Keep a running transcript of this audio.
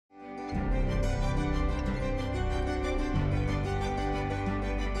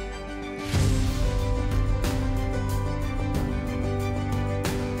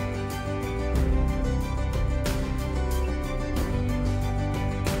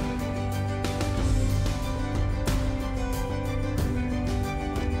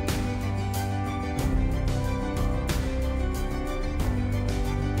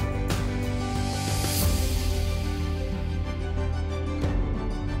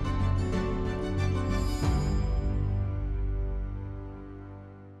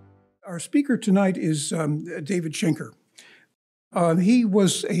Our speaker tonight is David Schenker. He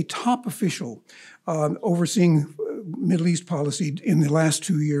was a top official overseeing Middle East policy in the last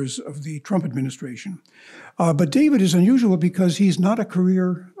 2 years of the Trump administration. But David is unusual because he's not a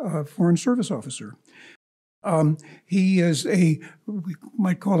career Foreign Service officer. He is we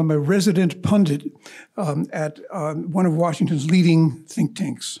might call him a resident pundit at one of Washington's leading think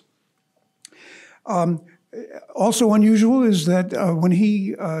tanks. Also unusual is that when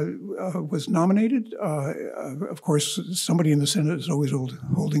he was nominated, of course, somebody in the Senate is always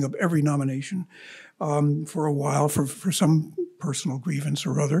holding up every nomination for a while for some personal grievance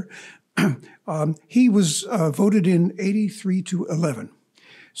or other. He was voted in 83-11.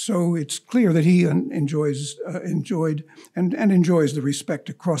 So it's clear that he enjoyed and enjoys the respect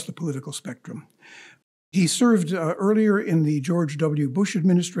across the political spectrum. He served earlier in the George W. Bush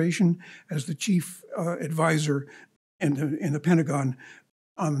administration as the chief advisor in the Pentagon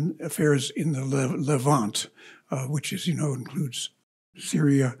on affairs in the Levant, which, as you know, includes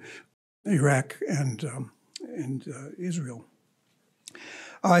Syria, Iraq, and Israel.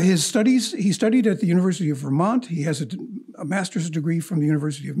 He studied at the University of Vermont. He has a master's degree from the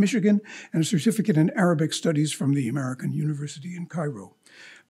University of Michigan and a certificate in Arabic studies from the American University in Cairo.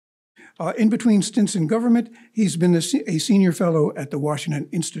 In between stints in government, he's been a senior fellow at the Washington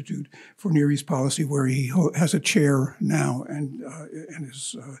Institute for Near East Policy, where he has a chair now and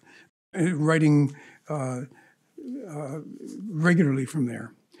is writing regularly from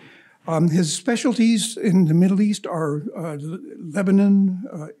there. His specialties in the Middle East are Lebanon,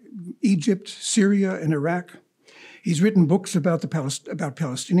 Egypt, Syria, and Iraq. He's written books about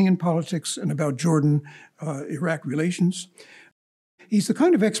Palestinian politics and about Jordan-Iraq relations. He's the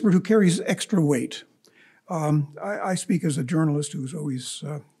kind of expert who carries extra weight. I speak as a journalist who's always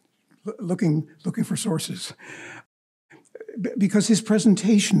looking for sources, because his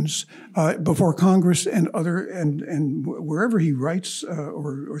presentations before Congress and wherever he writes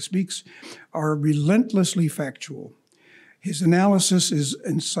or speaks are relentlessly factual. His analysis is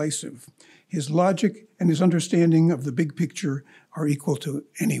incisive. His logic and his understanding of the big picture are equal to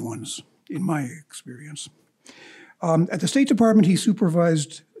anyone's, in my experience. At the State Department, he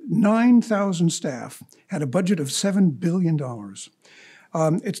supervised 9,000 staff, had a budget of $7 billion.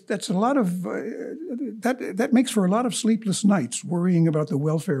 That's a lot of that makes for a lot of sleepless nights worrying about the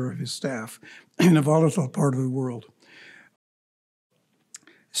welfare of his staff in a volatile part of the world.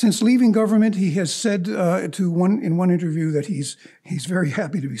 Since leaving government, he has said in one interview that he's very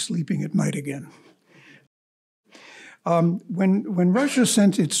happy to be sleeping at night again. When Russia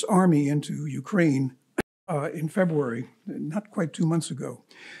sent its army into Ukraine in February, not quite 2 months ago,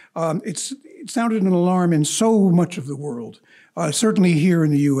 it sounded an alarm in so much of the world, certainly here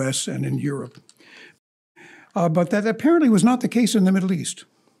in the U.S. and in Europe. But that apparently was not the case in the Middle East.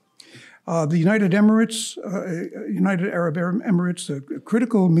 The United Arab Emirates, a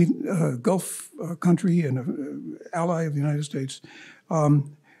critical Gulf country and an ally of the United States,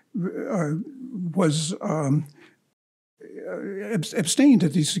 was abstained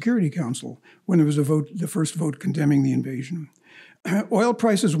at the Security Council when there was the first vote condemning the invasion. Oil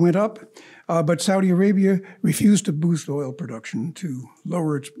prices went up, but Saudi Arabia refused to boost oil production to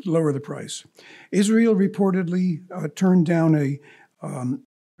lower the price. Israel reportedly turned down a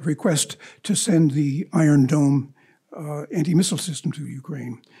request to send the Iron Dome anti-missile system to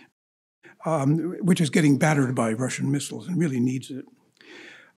Ukraine, which is getting battered by Russian missiles and really needs it.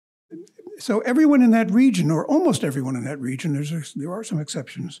 So everyone in that region, or almost everyone in that region, there are some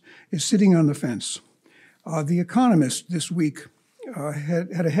exceptions, is sitting on the fence. The Economist this week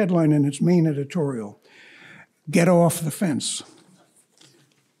had a headline in its main editorial, "Get off the fence."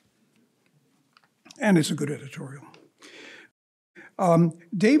 And it's a good editorial.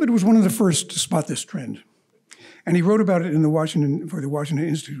 David was one of the first to spot this trend, and he wrote about it for the Washington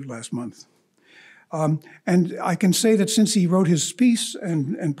Institute last month. And I can say that since he wrote his piece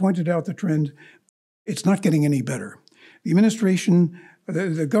and pointed out the trend, it's not getting any better. The administration,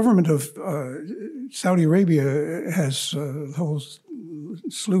 the government of Saudi Arabia has a whole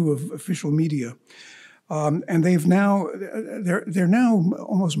slew of official media, and they're now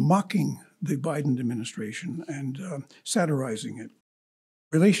almost mocking the Biden administration and satirizing it.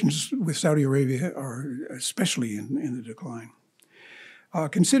 Relations with Saudi Arabia are especially in the decline.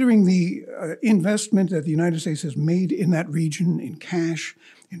 Considering the investment that the United States has made in that region, in cash,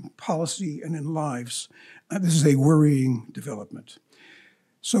 in policy, and in lives, this is a worrying development.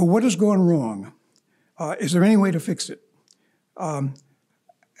 So what has gone wrong? Is there any way to fix it?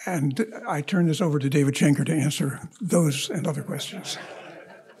 And I turn this over to David Schenker to answer those and other questions.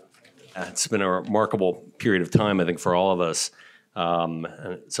 It's been a remarkable period of time, I think, for all of us.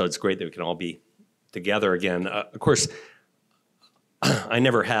 And so it's great that we can all be together again. Of course, I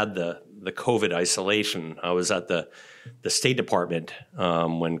never had the COVID isolation. I was at the State Department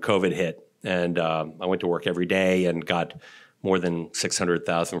when COVID hit, and I went to work every day and got more than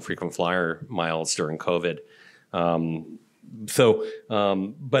 600,000 frequent flyer miles during COVID.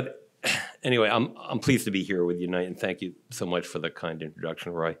 But anyway, I'm pleased to be here with you tonight, and thank you so much for the kind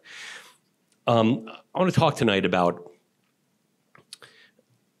introduction, Roy. I want to talk tonight about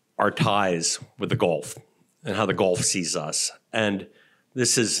our ties with the Gulf and how the Gulf sees us. And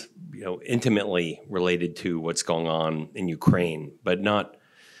this is, intimately related to what's going on in Ukraine, but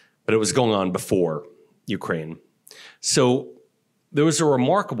it was going on before Ukraine. So there was a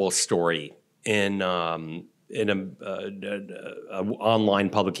remarkable story in an online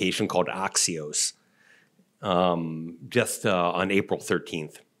publication called Axios, just on April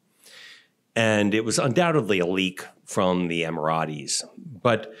 13th. And it was undoubtedly a leak from the Emiratis.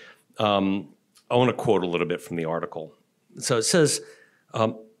 But I want to quote a little bit from the article. So it says,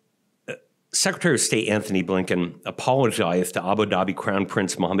 Secretary of State Anthony Blinken apologized to Abu Dhabi Crown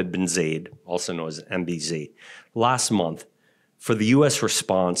Prince Mohammed bin Zayed, also known as MBZ, last month for the U.S.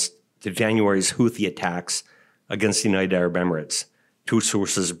 response to January's Houthi attacks against the United Arab Emirates. Two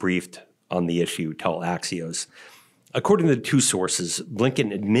sources briefed on the issue tell Axios. According to the two sources,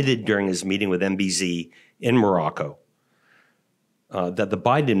 Blinken admitted during his meeting with MBZ in Morocco that the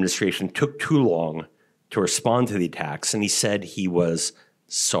Biden administration took too long to respond to the attacks, and he said he was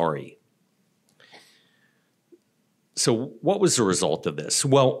sorry. So what was the result of this?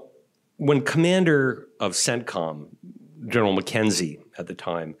 Well, when commander of CENTCOM, General McKenzie at the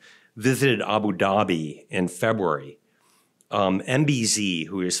time, visited Abu Dhabi in February, MBZ,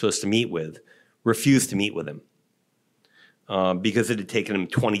 who he was supposed to meet with, refused to meet with him because it had taken him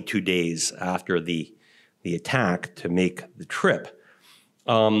 22 days after the attack to make the trip.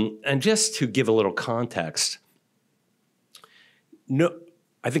 And just to give a little context,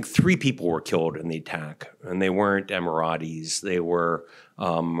 I think 3 people were killed in the attack, and they weren't Emiratis. They were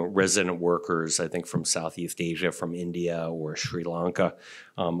resident workers, I think, from Southeast Asia, from India or Sri Lanka.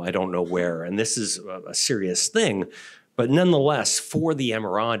 I don't know where. And this is a serious thing. But nonetheless, for the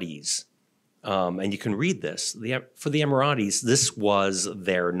Emiratis, and you can read this, for the Emiratis, this was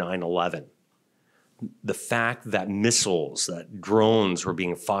their 9/11. The fact that missiles, that drones were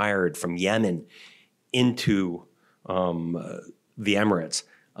being fired from Yemen into the Emirates.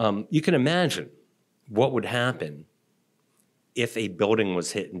 You can imagine what would happen if a building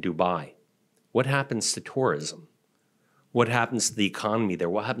was hit in Dubai. What happens to tourism? What happens to the economy there?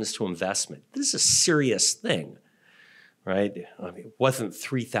 What happens to investment? This is a serious thing, right? I mean, it wasn't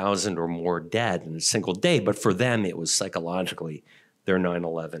 3,000 or more dead in a single day, but for them, it was psychologically their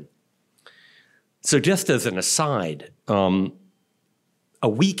 9/11. So just as an aside, a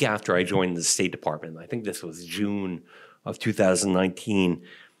week after I joined the State Department, I think this was June of 2019,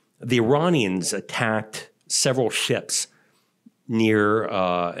 the Iranians attacked several ships near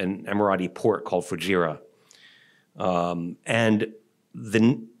an Emirati port called Fujairah. And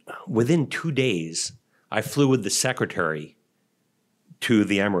within 2 days, I flew with the secretary to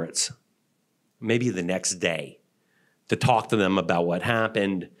the Emirates, maybe the next day, to talk to them about what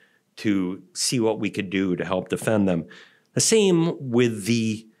happened, to see what we could do to help defend them. The same with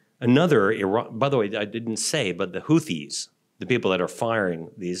another Iran, by the way, I didn't say, but the Houthis, the people that are firing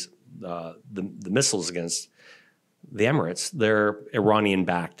these the missiles against the Emirates, they're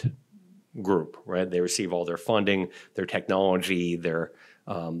Iranian-backed group, right? They receive all their funding, their technology, their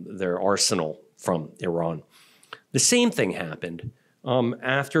arsenal from Iran. The same thing happened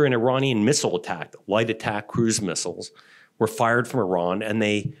after an Iranian missile attack. Light attack cruise missiles were fired from Iran, and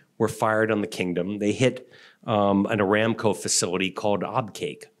they were fired on the kingdom. They hit an Aramco facility called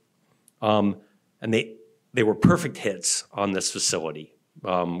Abqaiq. And they were perfect hits on this facility,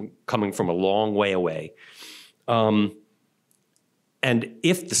 coming from a long way away. And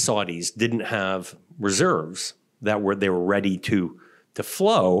if the Saudis didn't have reserves that they were ready to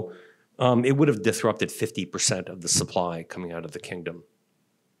flow, it would have disrupted 50% of the supply coming out of the kingdom,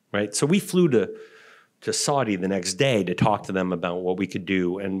 right? So we flew to Saudi the next day to talk to them about what we could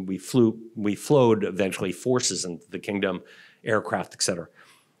do, and we flowed eventually forces into the kingdom, aircraft, et cetera.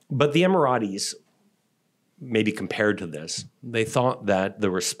 But the Emiratis, maybe compared to this, they thought that the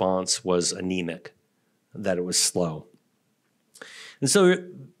response was anemic, that it was slow. And so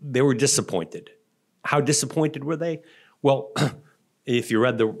they were disappointed. How disappointed were they? Well, if you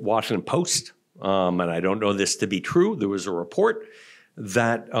read the Washington Post, and I don't know this to be true, there was a report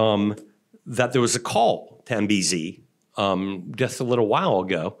that there was a call to MBZ just a little while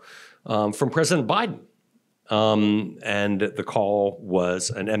ago from President Biden and the call was,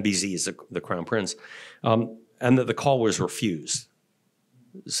 and MBZ is the Crown Prince, and that the call was refused.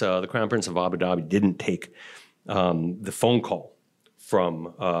 So the Crown Prince of Abu Dhabi didn't take the phone call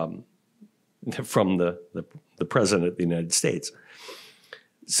from the President of the United States.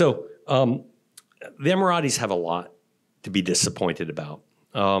 So the Emiratis have a lot to be disappointed about.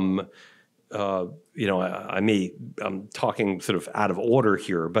 You know, I'm talking sort of out of order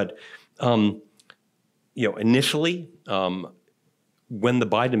here, but you know, initially, when the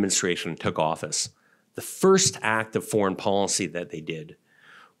Biden administration took office, the first act of foreign policy that they did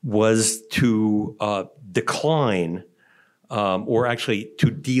was to decline, or actually to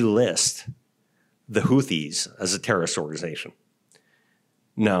delist the Houthis as a terrorist organization.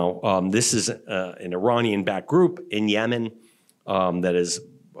 Now, this is an Iranian-backed group in Yemen that is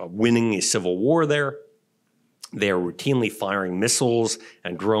winning a civil war there. They are routinely firing missiles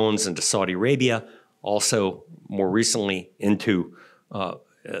and drones into Saudi Arabia, also more recently into the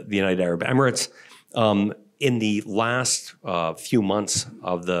United Arab Emirates. In the last few months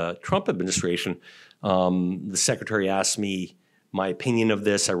of the Trump administration, the secretary asked me my opinion of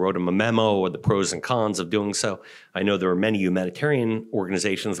this. I wrote him a memo of the pros and cons of doing so. I know there are many humanitarian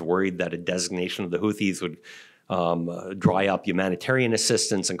organizations worried that a designation of the Houthis would dry up humanitarian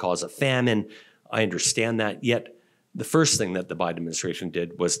assistance and cause a famine. I understand that. Yet the first thing that the Biden administration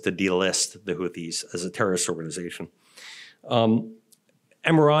did was to delist the Houthis as a terrorist organization.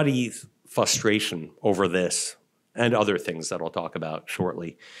 Emirati frustration over this and other things that I'll talk about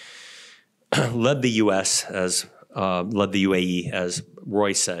shortly led the U.S. led the UAE, as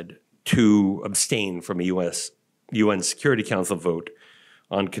Roy said, to abstain from a UN Security Council vote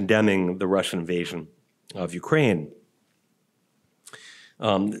on condemning the Russian invasion of Ukraine.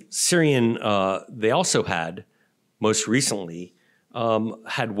 Syrian, they also had, most recently,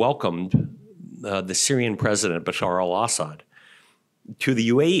 had welcomed the Syrian president, Bashar al-Assad, to the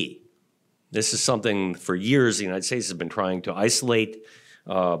UAE. This is something for years the United States has been trying to isolate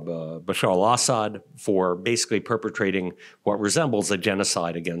Bashar al-Assad for basically perpetrating what resembles a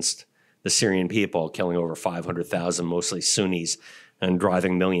genocide against the Syrian people, killing over 500,000, mostly Sunnis, and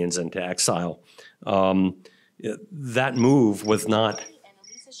driving millions into exile. That move was not...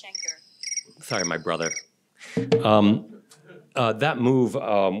 Sorry, my brother. That move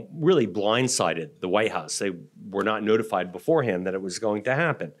really blindsided the White House. They were not notified beforehand that it was going to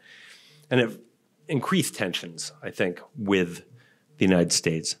happen. And it increased tensions, I think, with the United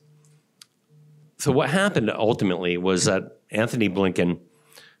States. So what happened ultimately was that Anthony Blinken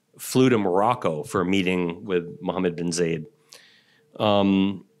flew to Morocco for a meeting with Mohammed bin Zayed.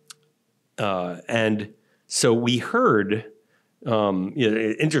 And so we heard,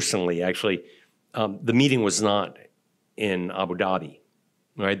 interestingly, actually, the meeting was not in Abu Dhabi,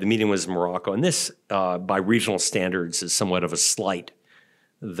 right? The meeting was in Morocco. And this, by regional standards, is somewhat of a slight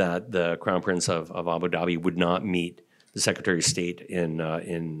that the Crown Prince of Abu Dhabi would not meet the Secretary of State in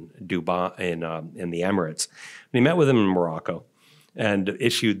Dubai, in the Emirates. And he met with him in Morocco and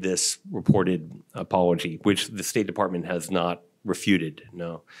issued this reported apology, which the State Department has not refuted.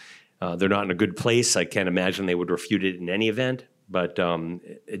 No, they're not in a good place. I can't imagine they would refute it in any event, but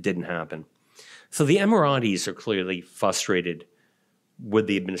it didn't happen. So the Emiratis are clearly frustrated with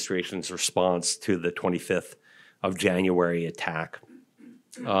the administration's response to the 25th of January attack.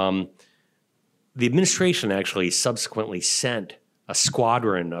 The administration actually subsequently sent a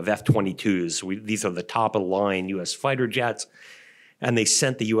squadron of F-22s. These are the top-of-the-line U.S. fighter jets, and they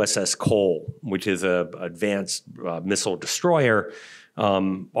sent the USS Cole, which is an advanced missile destroyer,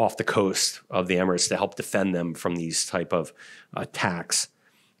 off the coast of the Emirates to help defend them from these type of attacks.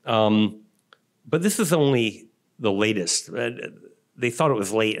 But this is only the latest. They thought it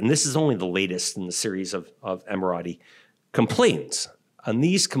was late, and this is only the latest in the series of Emirati complaints. And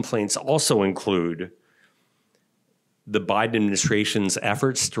these complaints also include the Biden administration's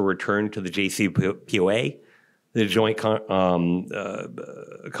efforts to return to the JCPOA, the Joint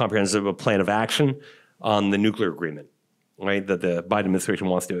Comprehensive Plan of Action on the nuclear agreement, right, that the Biden administration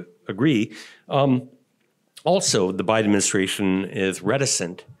wants to agree. Also, the Biden administration is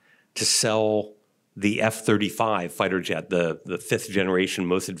reticent to sell the F-35 fighter jet, the fifth generation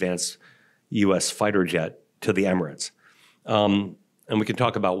most advanced U.S. fighter jet, to the Emirates. And we can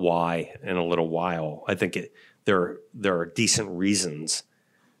talk about why in a little while. I think there are decent reasons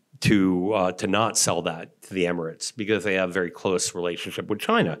to not sell that to the Emirates because they have a very close relationship with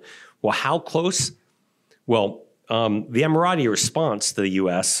China. Well, how close? Well, the Emirati response to the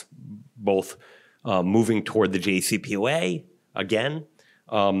U.S., both moving toward the JCPOA again,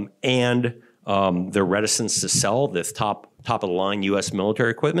 and their reticence to sell this top-of-the-line U.S.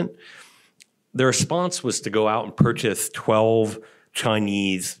 military equipment, their response was to go out and purchase 12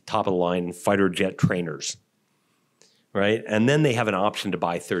 Chinese top-of-the-line fighter jet trainers, right? And then they have an option to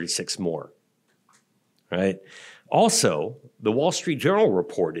buy 36 more, right? Also, the Wall Street Journal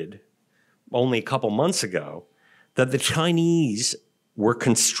reported only a couple months ago that the Chinese were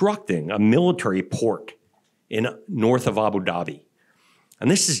constructing a military port in north of Abu Dhabi. And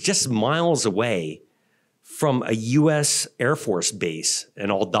this is just miles away from a U.S. Air Force base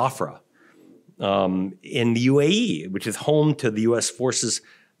in Al Dhafra in the UAE, which is home to the U.S. Forces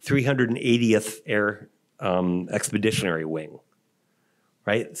 380th Air Expeditionary Wing,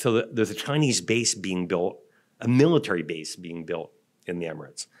 right? So there's a Chinese base being built, a military base being built in the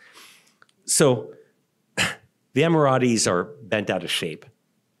Emirates. So the Emiratis are bent out of shape,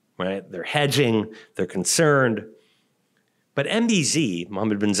 right? They're hedging, they're concerned. But MBZ,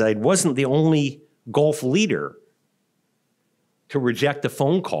 Mohammed bin Zayed, wasn't the only Gulf leader to reject a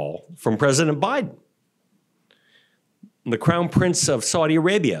phone call from President Biden. The Crown Prince of Saudi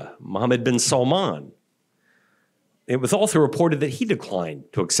Arabia, Mohammed bin Salman, it was also reported that he declined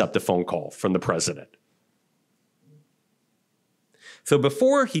to accept a phone call from the president. So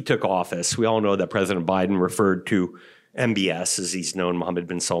before he took office, we all know that President Biden referred to MBS, as he's known, Mohammed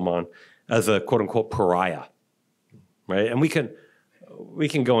bin Salman, as a quote-unquote pariah, right? And we can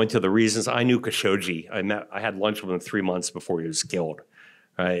go into the reasons. I knew Khashoggi. I had lunch with him 3 months before he was killed,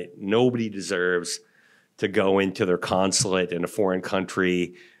 right? Nobody deserves to go into their consulate in a foreign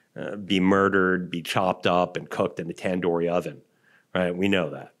country, be murdered, be chopped up and cooked in a tandoori oven, right? We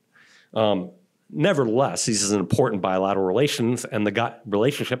know that. Nevertheless, this is an important bilateral relationship, and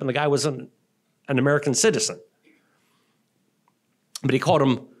the guy was an American citizen. But he called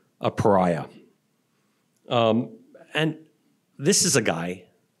him a pariah. And this is a guy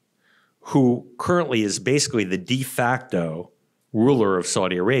who currently is basically the de facto ruler of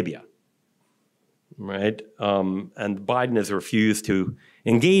Saudi Arabia, right? And Biden has refused to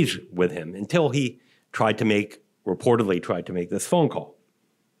engage with him until he reportedly tried to make this phone call.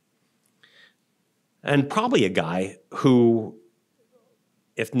 And probably a guy who,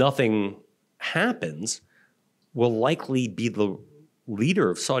 if nothing happens, will likely be the leader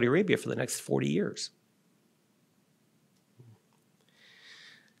of Saudi Arabia for the next 40 years.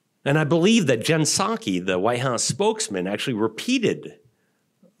 And I believe that Jen Psaki, the White House spokesman, actually repeated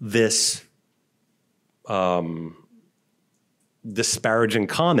this disparaging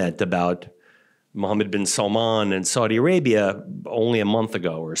comment about Mohammed bin Salman and Saudi Arabia only a month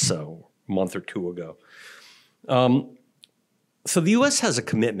ago or so, a month or two ago. So the U.S. has a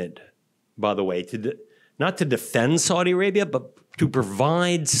commitment, by the way, not to defend Saudi Arabia, but to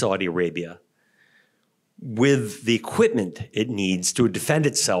provide Saudi Arabia with the equipment it needs to defend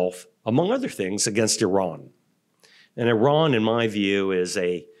itself, among other things, against Iran. And Iran, in my view, is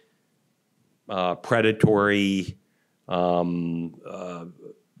a predatory, aspirational,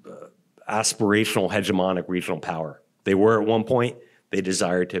 hegemonic regional power. They were at one point. They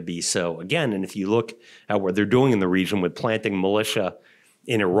desire to be so again. And if you look at what they're doing in the region with planting militia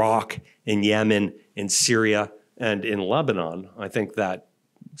in Iraq, in Yemen, in Syria, and in Lebanon, I think that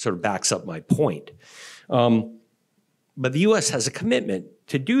sort of backs up my point. But the U.S. has a commitment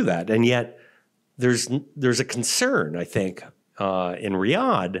to do that, and yet there's a concern, I think, in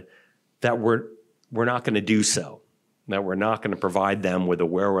Riyadh that we're not going to do so, that we're not going to provide them with the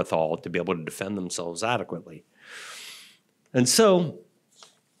wherewithal to be able to defend themselves adequately. And so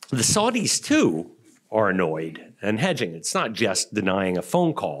the Saudis, too, are annoyed and hedging. It's not just denying a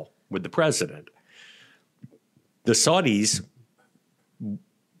phone call with the president. The Saudis,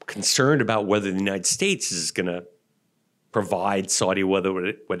 concerned about whether the United States is going to provide Saudi what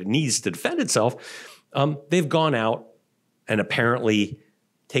it needs to defend itself, they've gone out and apparently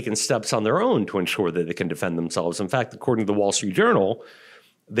taken steps on their own to ensure that they can defend themselves. In fact, according to the Wall Street Journal,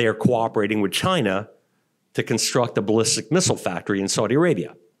 they are cooperating with China to construct a ballistic missile factory in Saudi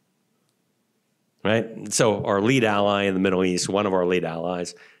Arabia, right? So our lead ally in the Middle East, one of our lead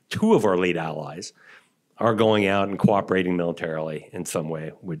allies, two of our lead allies are going out and cooperating militarily in some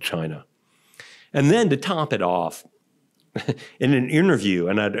way with China. And then to top it off, in an interview,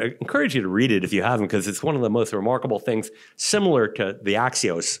 and I'd encourage you to read it if you haven't, because it's one of the most remarkable things, similar to the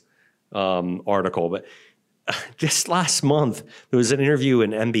Axios article. But just last month, there was an interview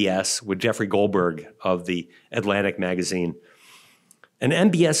in MBS with Jeffrey Goldberg of the Atlantic magazine. And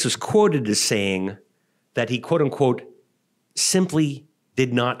MBS was quoted as saying that he, quote unquote, simply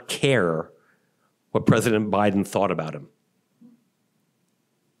did not care what President Biden thought about him.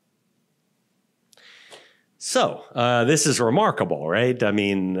 So this is remarkable, right? I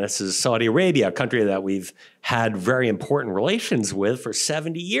mean, this is Saudi Arabia, a country that we've had very important relations with for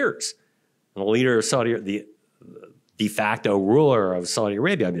 70 years. And the leader of Saudi, the de facto ruler of Saudi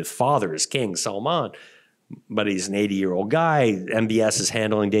Arabia, I mean, his father is King Salman, but he's an 80-year-old guy. MBS is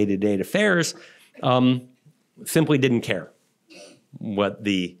handling day-to-day affairs. Simply didn't care what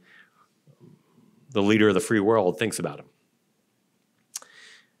the leader of the free world thinks about him.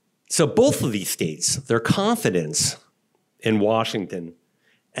 So both of these states, their confidence in Washington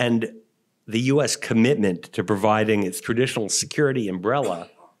and the U.S. commitment to providing its traditional security umbrella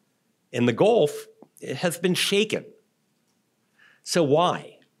in the Gulf, it has been shaken. So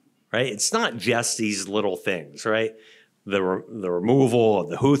why? Right? It's not just these little things, right? The removal of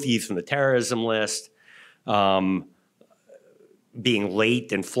the Houthis from the terrorism list, being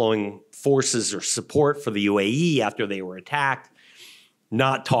late in flowing forces or support for the UAE after they were attacked,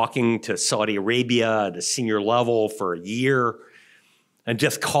 not talking to Saudi Arabia at a senior level for a year, and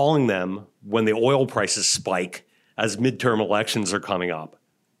just calling them when the oil prices spike as midterm elections are coming up,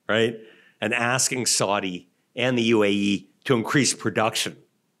 right? And asking Saudi and the UAE to increase production,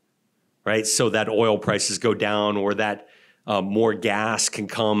 right? So that oil prices go down, or that more gas can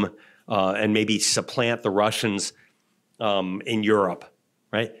come and maybe supplant the Russians in Europe,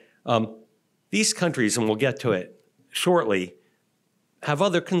 right? These countries, and we'll get to it shortly, have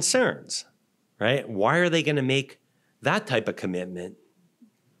other concerns, right? Why are they going to make that type of commitment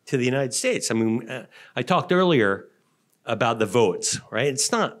to the United States? I mean, I talked earlier about the votes, right?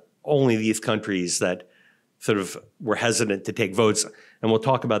 It's not only these countries that sort of were hesitant to take votes, and we'll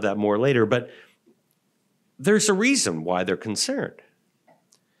talk about that more later, but there's a reason why they're concerned.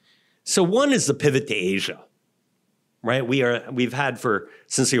 So one is the pivot to Asia, right? We've had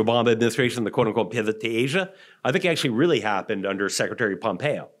since the Obama administration, the quote unquote pivot to Asia. I think it actually really happened under Secretary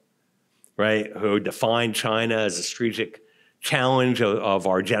Pompeo, right? Who defined China as a strategic challenge of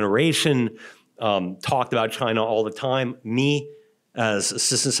our generation, talked about China all the time. Me, as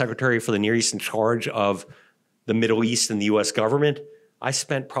Assistant Secretary for the Near East in charge of the Middle East and the US government, I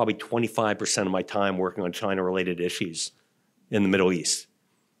spent probably 25% of my time working on China-related issues in the Middle East.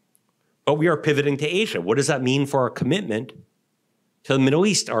 But we are pivoting to Asia. What does that mean for our commitment to the Middle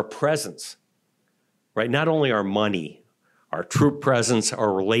East, our presence, right? Not only our money, our troop presence,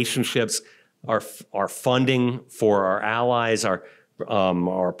 our relationships, our funding for our allies, our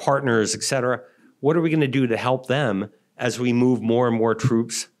partners, et cetera. What are we going to do to help them as we move more and more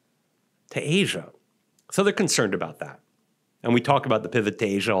troops to Asia? So they're concerned about that. And we talk about the pivot to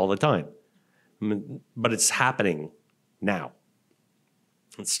Asia all the time. I mean, but it's happening now.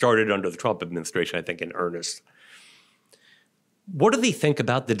 It started under the Trump administration, I think, in earnest. What do they think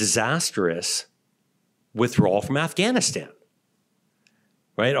about the disastrous withdrawal from Afghanistan?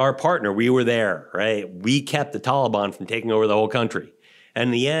 Right? Our partner, we were there, right? We kept the Taliban from taking over the whole country. And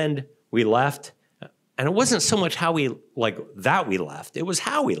in the end, we left. And it wasn't so much how we left. It was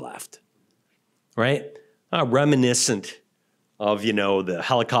how we left, right? Reminiscent of, the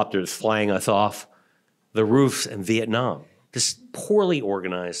helicopters flying us off the roofs in Vietnam. Just poorly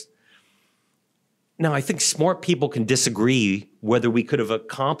organized. Now, I think smart people can disagree whether we could have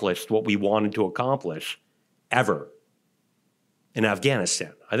accomplished what we wanted to accomplish ever in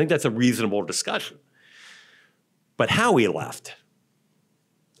Afghanistan. I think that's a reasonable discussion. But how we left,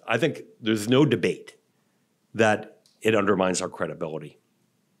 I think there's no debate that it undermines our credibility,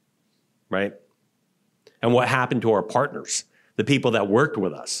 right? And what happened to our partners, the people that worked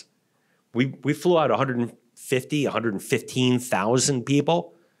with us. We flew out 115,000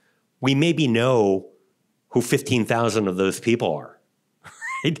 people. We maybe know who 15,000 of those people are,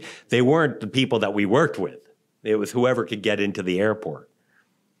 right? They weren't the people that we worked with. It was whoever could get into the airport.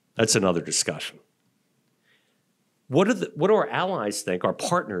 That's another discussion. What do our allies think, our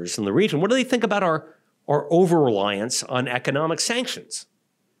partners in the region? What do they think about our over-reliance on economic sanctions,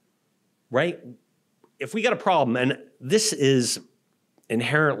 right? If we got a problem, and this is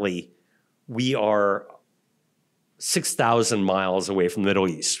inherently, we are 6,000 miles away from the Middle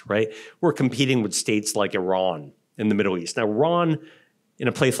East, right? We're competing with states like Iran in the Middle East. Now, Iran, in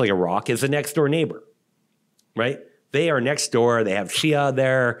a place like Iraq, is a next-door neighbor, right? They are next door. They have Shia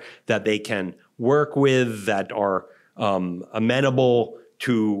there that they can work with, that are amenable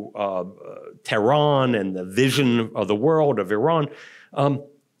to Tehran and the vision of the world of Iran.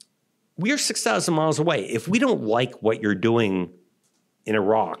 We are 6,000 miles away. If we don't like what you're doing in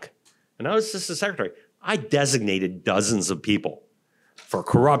Iraq, and I was just the secretary, I designated dozens of people for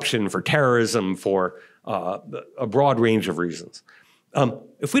corruption, for terrorism, for a broad range of reasons.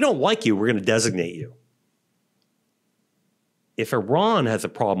 If we don't like you, we're going to designate you. If Iran has a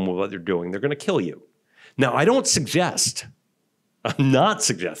problem with what they're doing, they're going to kill you. Now, I'm not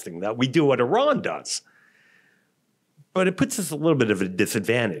suggesting that we do what Iran does. But it puts us a little bit of a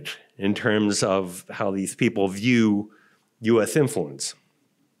disadvantage in terms of how these people view U.S. influence,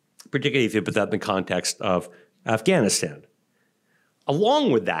 particularly if you put that in the context of Afghanistan.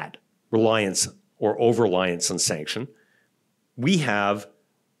 Along with that reliance or over-reliance on sanction, we have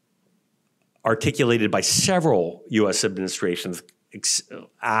articulated by several U.S. administrations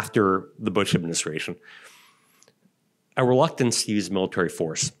after the Bush administration a reluctance to use military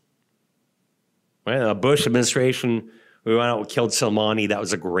force. Right? The Bush administration, we went out and killed Soleimani. That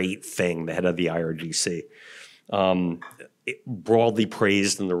was a great thing, the head of the IRGC. Broadly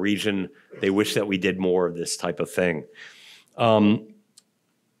praised in the region. They wish that we did more of this type of thing.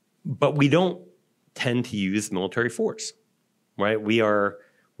 But we don't tend to use military force, right? We are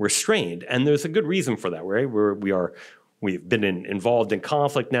restrained, and there's a good reason for that, right? We've been involved in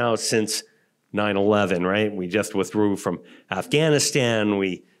conflict now since 9/11, right? We just withdrew from Afghanistan.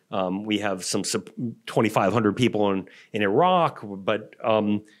 We have some 2,500 people in Iraq, but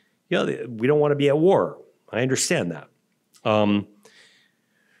we don't want to be at war. I understand that.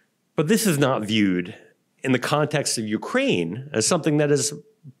 But this is not viewed in the context of Ukraine as something that is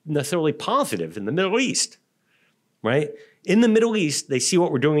necessarily positive in the Middle East, right? In the Middle East, they see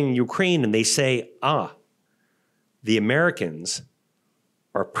what we're doing in Ukraine and they say, the Americans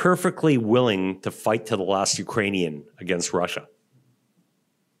are perfectly willing to fight to the last Ukrainian against Russia,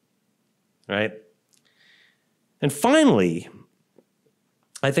 right? And finally,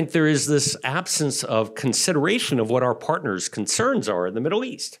 I think there is this absence of consideration of what our partners' concerns are in the Middle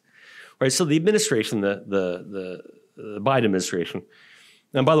East, right? So the administration, the Biden administration,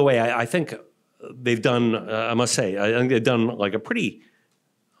 and by the way, I think they've done, I must say, I think they've done like a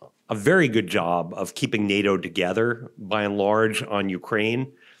very good job of keeping NATO together, by and large, on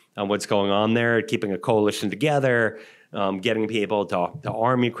Ukraine, on what's going on there, keeping a coalition together, getting people to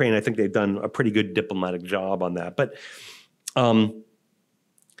arm Ukraine. I think they've done a pretty good diplomatic job on that. But on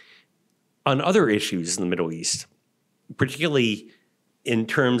other issues in the Middle East, particularly in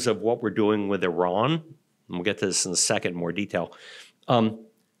terms of what we're doing with Iran, and we'll get to this in a second in more detail,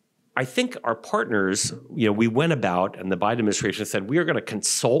 I think our partners, we went about, and the Biden administration said, we are going to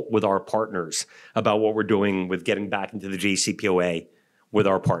consult with our partners about what we're doing with getting back into the JCPOA with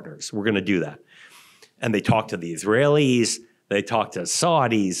our partners. We're going to do that. And they talked to the Israelis, they talked to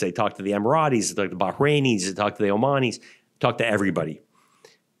Saudis, they talked to the Emiratis, they talked to the Bahrainis, they talked to the Omanis, talked to everybody.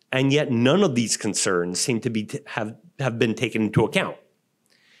 And yet none of these concerns seem to have been taken into account.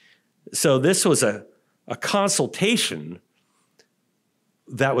 So this was a consultation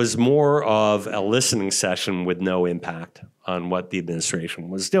that was more of a listening session with no impact on what the administration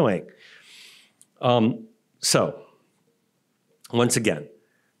was doing. So, once again,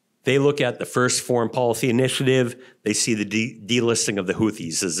 they look at the first foreign policy initiative. They see the delisting of the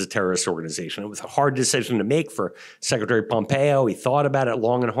Houthis as a terrorist organization. It was a hard decision to make for Secretary Pompeo. He thought about it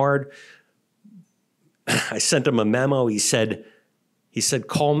long and hard. I sent him a memo. He said,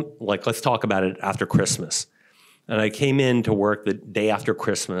 call, let's talk about it after Christmas. And I came in to work the day after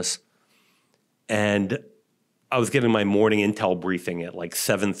Christmas, and I was getting my morning intel briefing at like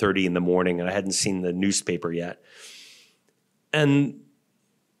 7:30 in the morning, and I hadn't seen the newspaper yet. And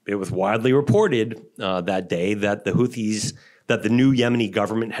it was widely reported that day that the Houthis, that the new Yemeni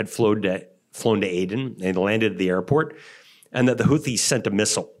government had flown to Aden and landed at the airport, and that the Houthis sent a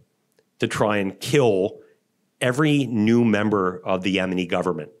missile to try and kill every new member of the Yemeni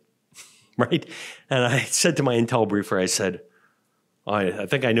government. Right? And I said to my intel briefer, I said, I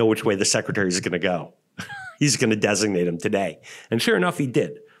think I know which way the secretary is going to go. He's going to designate him today. And sure enough, he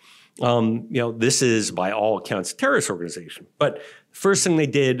did. This is, by all accounts, a terrorist organization. But the first thing they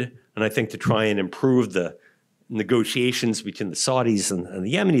did, and I think to try and improve the negotiations between the Saudis and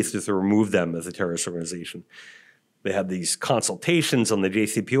the Yemenis, is to remove them as a terrorist organization. They had these consultations on the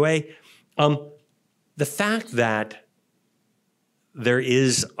JCPOA. The fact that there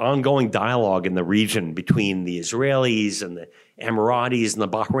is ongoing dialogue in the region between the Israelis and the Emiratis and the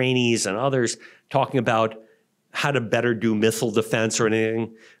Bahrainis and others talking about how to better do missile defense or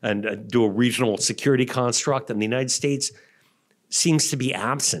anything and do a regional security construct, and the United States seems to be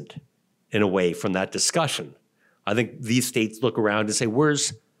absent in a way from that discussion. I think these states look around and say,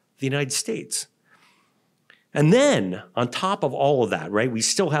 where's the United States? And then on top of all of that, right, we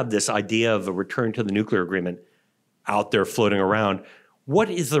still have this idea of a return to the nuclear agreement out there floating around. What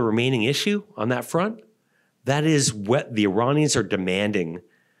is the remaining issue on that front? That is what the Iranians are demanding,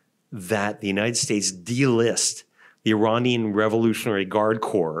 that the United States delist the Iranian Revolutionary Guard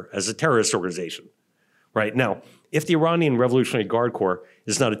Corps as a terrorist organization. Right now, if the Iranian Revolutionary Guard Corps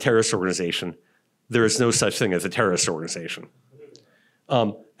is not a terrorist organization, there is no such thing as a terrorist organization.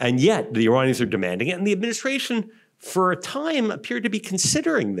 And yet the Iranians are demanding it, and the administration, for a time appeared to be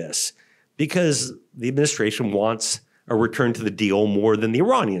considering this because the administration wants a return to the deal more than the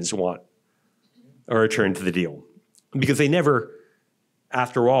Iranians want a return to the deal. Because they never,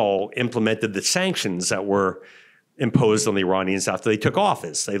 after all, implemented the sanctions that were imposed on the Iranians after they took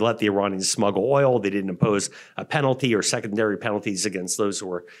office. They let the Iranians smuggle oil. They didn't impose a penalty or secondary penalties against those who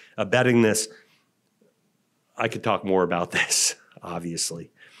were abetting this. I could talk more about this,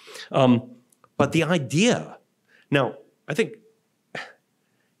 obviously. But the idea, now, I think,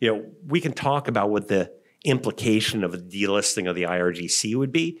 we can talk about what the implication of a delisting of the IRGC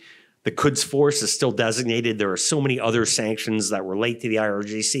would be. The Quds Force is still designated. There are so many other sanctions that relate to the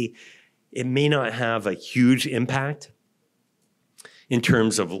IRGC. It may not have a huge impact in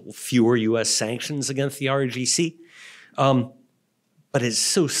terms of fewer U.S. sanctions against the IRGC, but it's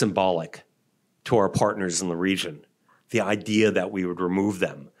so symbolic to our partners in the region, the idea that we would remove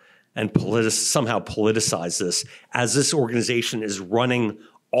them and somehow politicize this as this organization is running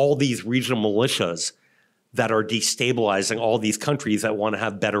all these regional militias that are destabilizing all these countries that want to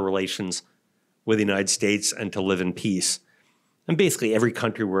have better relations with the United States and to live in peace. And basically every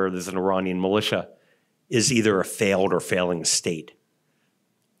country where there's an Iranian militia is either a failed or failing state,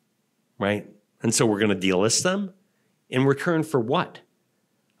 right? And so we're going to delist them in return for what?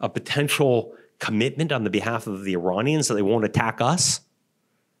 A potential commitment on the behalf of the Iranians that they won't attack us?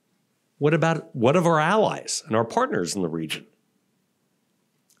 What of our allies and our partners in the region?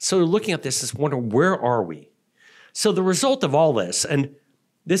 So looking at this is wondering, where are we? So the result of all this, and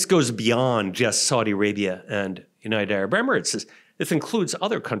this goes beyond just Saudi Arabia and United Arab Emirates, this includes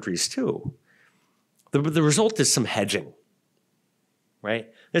other countries too. The result is some hedging,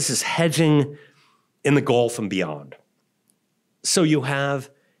 right? This is hedging in the Gulf and beyond. So you have,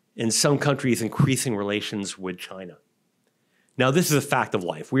 in some countries, increasing relations with China. Now, this is a fact of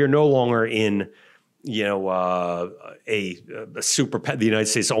life. We are no longer in the United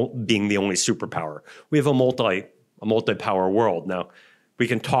States being the only superpower. We have a multi-power world. Now, we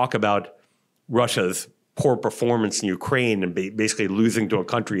can talk about Russia's poor performance in Ukraine and basically losing to a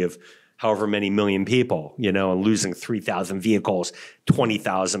country of however many million people, and losing 3,000 vehicles,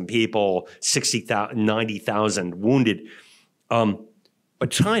 20,000 people, 60,000, 90,000 wounded.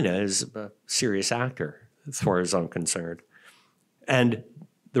 But China is a serious actor as far as I'm concerned. And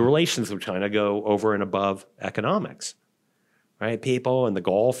the relations with China go over and above economics, right? People in the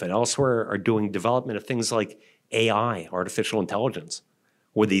Gulf and elsewhere are doing development of things like AI, artificial intelligence,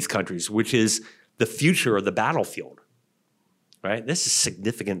 with these countries, which is the future of the battlefield, right? This is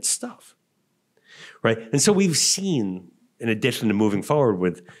significant stuff, right? And so we've seen, in addition to moving forward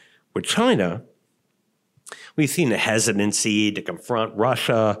with China, we've seen a hesitancy to confront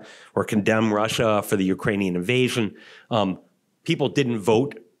Russia or condemn Russia for the Ukrainian invasion. People didn't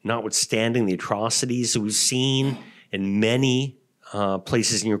vote, notwithstanding the atrocities that we've seen in many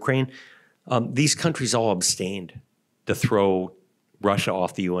places in Ukraine. These countries all abstained to throw Russia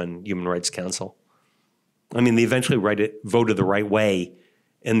off the UN Human Rights Council. I mean, they eventually voted the right way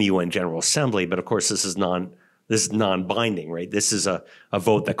in the UN General Assembly, but of course this is non-binding, right? This is a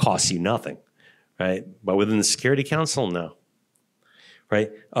vote that costs you nothing, right? But within the Security Council, no,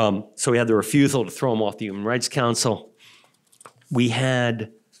 right? So we had the refusal to throw them off the Human Rights Council. We have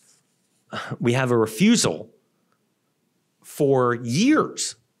a refusal for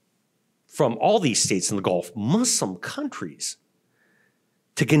years from all these states in the Gulf, Muslim countries,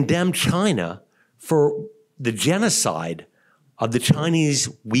 to condemn China for the genocide of the Chinese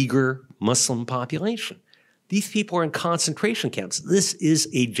Uyghur Muslim population. These people are in concentration camps. This is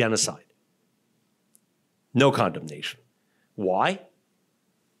a genocide. No condemnation. Why?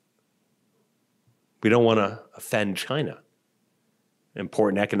 We don't want to offend China.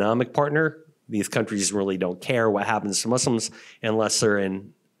 Important economic partner. These countries really don't care what happens to Muslims unless they're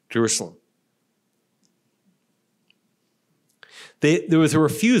in Jerusalem. There was a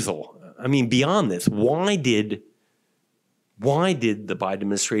refusal. I mean, beyond this, why did the Biden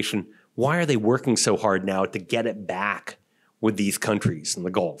administration, why are they working so hard now to get it back with these countries in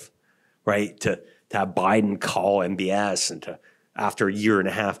the Gulf, right? To have Biden call MBS and after a year and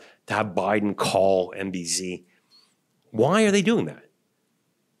a half, to have Biden call MBZ. Why are they doing that?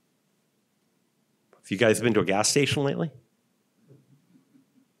 Have you guys been to a gas station lately?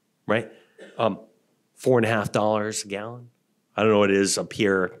 Right? $4.50 a gallon. I don't know what it is up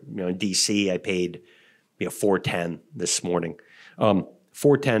here, in DC. I paid, $4.10 this morning.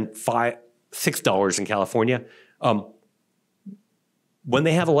 $4.10, $6 in California. When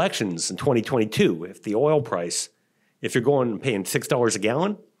they have elections in 2022, if the oil price, if you're going and paying $6 a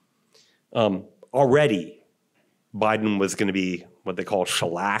gallon, already Biden was going to be what they call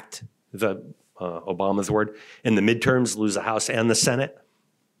shellacked, the Obama's word, in the midterms, lose the House and the Senate.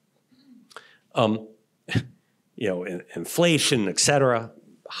 Inflation, et cetera,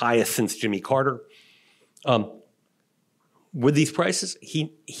 highest since Jimmy Carter. With these prices,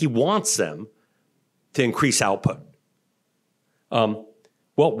 he wants them to increase output. Well,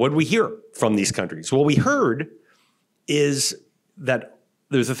 what do we hear from these countries? What we heard is that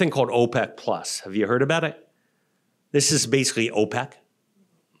there's a thing called OPEC Plus. Have you heard about it? This is basically OPEC,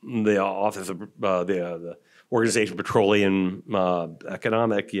 the Office of the Organization of Petroleum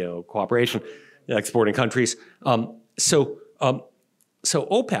Economic Cooperation, exporting countries. So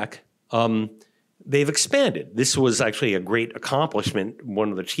OPEC, they've expanded. This was actually a great accomplishment,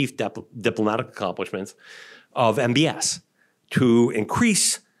 one of the chief diplomatic accomplishments of MBS, to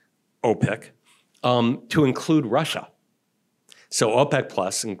increase OPEC to include Russia. So OPEC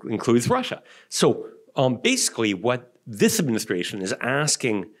Plus includes Russia. So basically what this administration is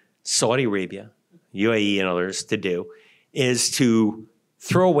asking Saudi Arabia, UAE and others to do is to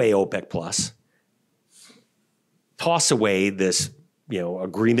throw away OPEC Plus, toss away this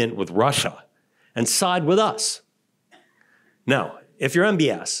agreement with Russia, and side with us. Now, if you're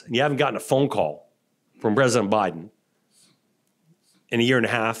MBS and you haven't gotten a phone call from President Biden in a year and a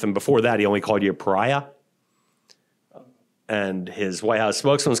half, and before that he only called you a pariah, and his White House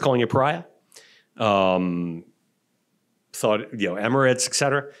spokesman was calling you a pariah, thought, Emirates, et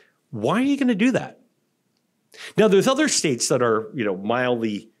cetera, why are you going to do that? Now, there's other states that are,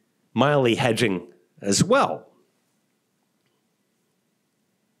 mildly hedging as well.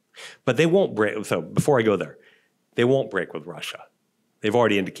 But they won't break. So before I go there, they won't break with Russia. They've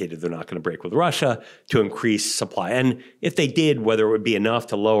already indicated they're not going to break with Russia to increase supply. And if they did, whether it would be enough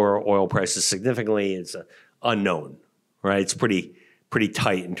to lower oil prices significantly is unknown, right? It's pretty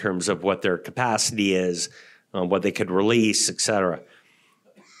tight in terms of what their capacity is, what they could release, et cetera,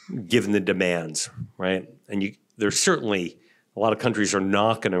 given the demands, right? And there's certainly a lot of countries are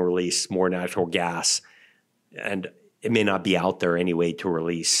not going to release more natural gas, and it may not be out there anyway to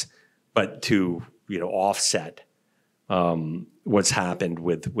release, but to offset what's happened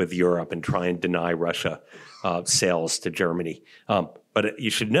with Europe and try and deny Russia sales to Germany. But you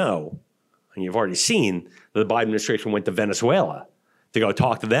should know, and you've already seen, that the Biden administration went to Venezuela to go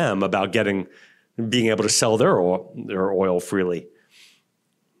talk to them about being able to sell their oil freely.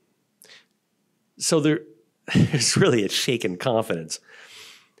 So there's really a shaken confidence.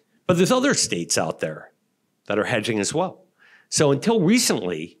 But there's other states out there that are hedging as well. So until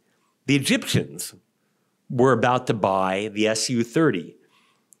recently, the Egyptians were about to buy the Su-30,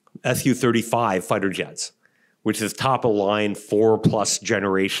 Su-35 fighter jets, which is top-of-the-line 4+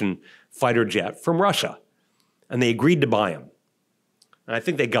 generation fighter jet from Russia. And they agreed to buy them. And I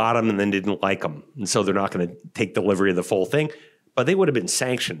think they got them and then didn't like them. And so they're not going to take delivery of the full thing. But they would have been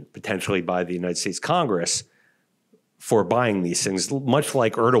sanctioned potentially by the United States Congress for buying these things, much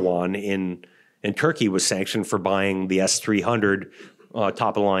like Erdogan in Turkey was sanctioned for buying the S-300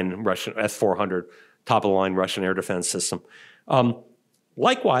 top-of-the-line Russian, S-400 top-of-the-line Russian air defense system.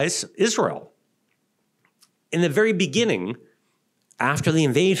 Likewise, Israel. In the very beginning, after the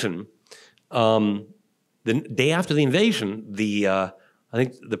invasion, the day after the invasion, I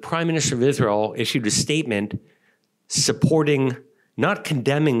think the Prime Minister of Israel issued a statement supporting, not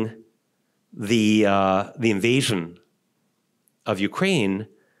condemning the invasion of Ukraine,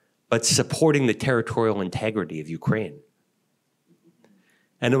 but supporting the territorial integrity of Ukraine.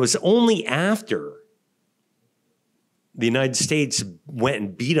 And it was only after the United States went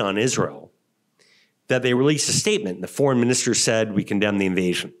and beat on Israel that they released a statement. The foreign minister said, we condemn the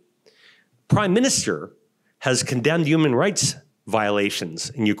invasion. Prime Minister has condemned human rights violations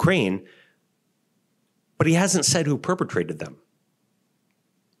in Ukraine, but he hasn't said who perpetrated them.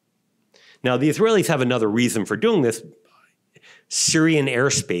 Now, the Israelis have another reason for doing this. Syrian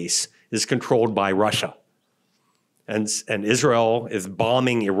airspace is controlled by Russia. And Israel is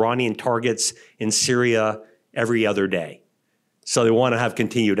bombing Iranian targets in Syria every other day. So they want to have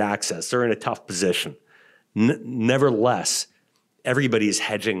continued access. They're in a tough position. Nevertheless, everybody's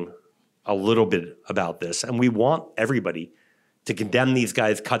hedging a little bit about this. And we want everybody to condemn these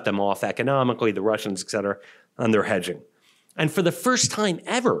guys, cut them off economically, the Russians, et cetera, and they're hedging. And for the first time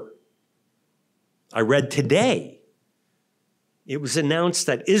ever, I read today, it was announced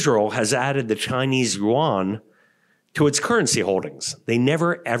that Israel has added the Chinese yuan to its currency holdings. They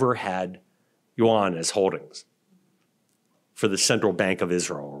never, ever had yuan as holdings for the Central Bank of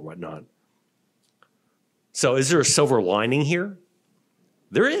Israel or whatnot. So is there a silver lining here?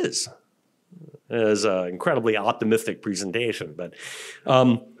 There is. It is an incredibly optimistic presentation. But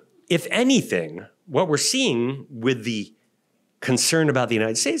if anything, what we're seeing with the concerned about the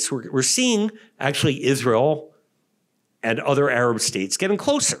United States, we're seeing actually Israel and other Arab states getting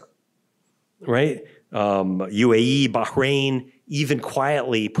closer, right? UAE, Bahrain, even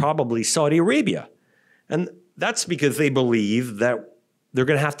quietly, probably Saudi Arabia. And that's because they believe that they're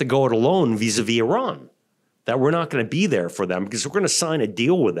going to have to go it alone vis-a-vis Iran, that we're not going to be there for them because we're going to sign a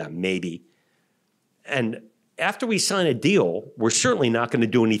deal with them, maybe. And after we sign a deal, we're certainly not going to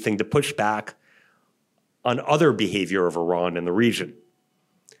do anything to push back on other behavior of Iran in the region.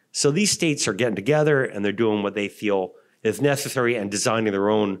 So these states are getting together and they're doing what they feel is necessary and designing their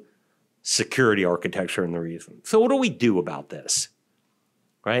own security architecture in the region. So what do we do about this,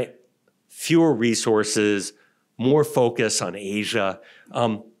 right? Fewer resources, more focus on Asia.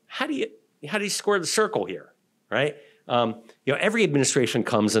 How do you square the circle here, right? Every administration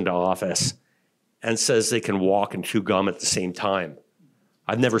comes into office and says they can walk and chew gum at the same time.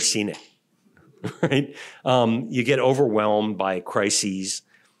 I've never seen it, right? You get overwhelmed by crises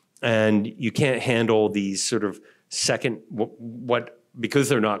and you can't handle these sort of because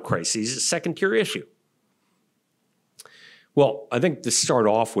they're not crises, a second-tier issue. Well, I think to start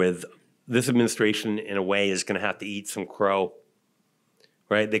off with, this administration, in a way, is going to have to eat some crow,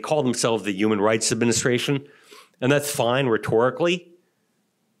 right? They call themselves the Human Rights Administration, and that's fine rhetorically,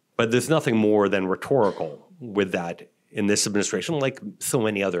 but there's nothing more than rhetorical with that in this administration, like so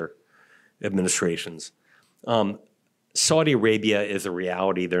many other administrations. Saudi Arabia is a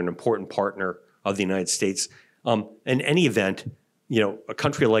reality. They're an important partner of the United States. In any event, a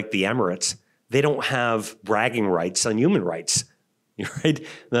country like the Emirates, they don't have bragging rights on human rights, right?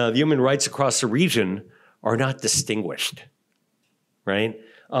 The human rights across the region are not distinguished, right?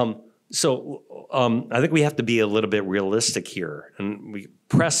 So I think we have to be a little bit realistic here, and we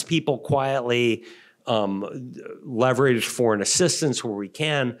press people quietly, leverage foreign assistance where we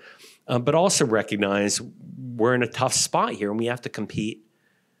can, but also recognize we're in a tough spot here, and we have to compete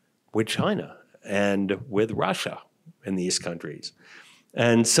with China and with Russia in these countries.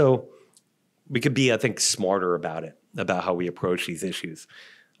 And so we could be, I think, smarter about it, about how we approach these issues.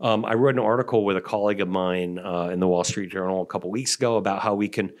 I wrote an article with a colleague of mine in the Wall Street Journal a couple weeks ago about how we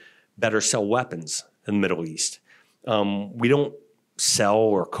can better sell weapons in the Middle East. We don't sell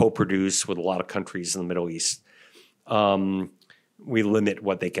or co-produce with a lot of countries in the Middle East. We limit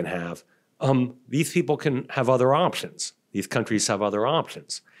what they can have. These people can have other options. These countries have other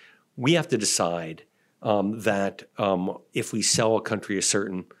options. We have to decide that if we sell a country a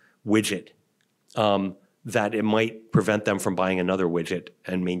certain widget, that it might prevent them from buying another widget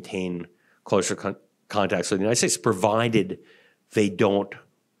and maintain closer contacts with the United States, provided they don't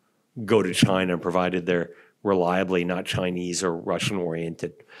go to China and provided they're reliably not Chinese or Russian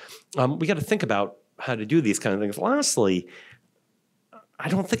oriented. We got to think about how to do these kind of things. Lastly, I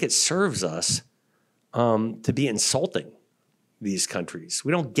don't think it serves us to be insulting these countries.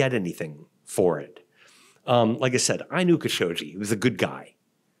 We don't get anything for it. Like I said, I knew Khashoggi. He was a good guy,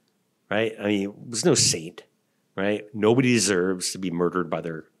 right? I mean, he was no saint, right? Nobody deserves to be murdered by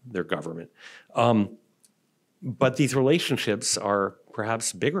their government. But these relationships are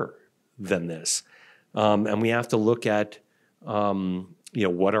perhaps bigger than this. And we have to look at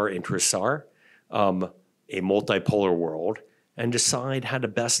what our interests are, a multipolar world, and decide how to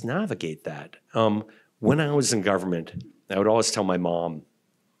best navigate that. When I was in government, I would always tell my mom,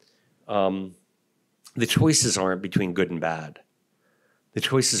 the choices aren't between good and bad. The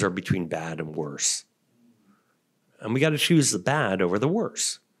choices are between bad and worse. And we got to choose the bad over the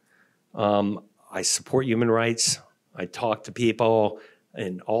worse. I support human rights. I talk to people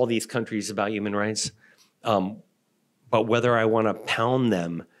in all these countries about human rights. But whether I want to pound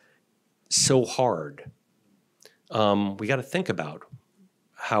them so hard, we got to think about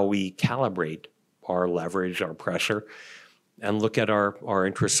how we calibrate our leverage, our pressure, and look at our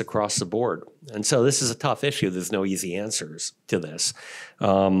interests across the board. And so this is a tough issue. There's no easy answers to this.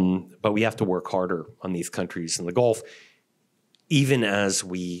 But we have to work harder on these countries in the Gulf, even as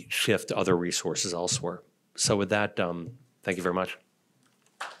we shift other resources elsewhere. So with that, thank you very much.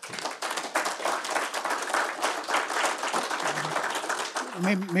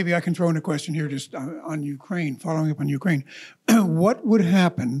 Maybe I can throw in a question here just on Ukraine, following up on Ukraine. What would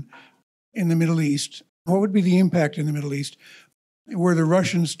happen in the Middle East? What would be the impact in the Middle East were the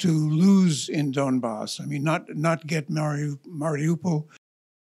Russians to lose in Donbass? I mean, not get Mariupol,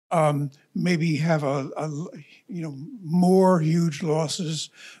 maybe have more huge losses,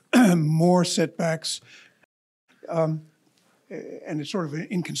 more setbacks, and it's sort of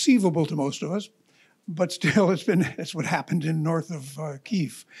inconceivable to most of us. But still, it's what happened in north of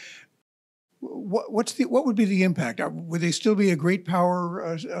Kyiv. What would be the impact? Would they still be a great power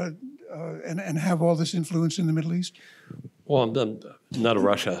and have all this influence in the Middle East? Well, I'm not a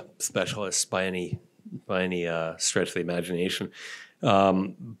Russia specialist by any stretch of the imagination,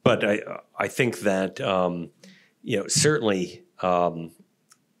 but I think that certainly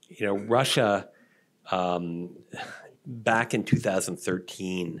Russia back in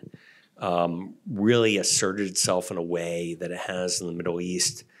 2013 really asserted itself in a way that it has in the Middle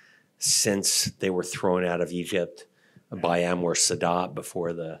East since they were thrown out of Egypt by Anwar Sadat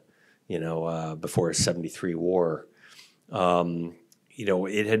before the before 73 war.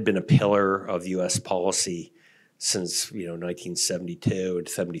 It had been a pillar of U.S. policy since 1972 and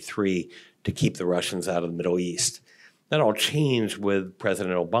 73 to keep the Russians out of the Middle East. That all changed with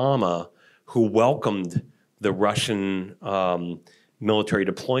President Obama, who welcomed the Russian military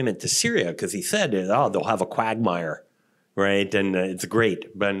deployment to Syria because he said, "Oh, they'll have a quagmire, right? And it's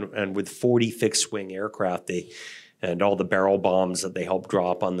great." And with 40 fixed-wing aircraft, and all the barrel bombs that they helped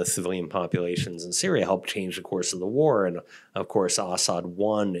drop on the civilian populations in Syria helped change the course of the war. And of course, Assad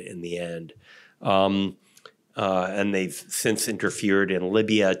won in the end. And they've since interfered in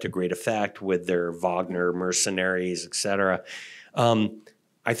Libya to great effect with their Wagner mercenaries, et cetera.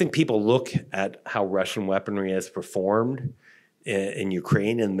 I think people look at how Russian weaponry has performed in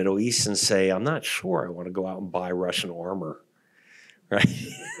Ukraine and the Middle East and say, I'm not sure I want to go out and buy Russian armor. Right,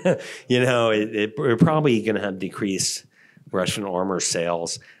 we're probably going to have decreased Russian armor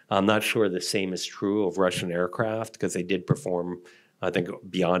sales. I'm not sure the same is true of Russian aircraft because they did perform, I think,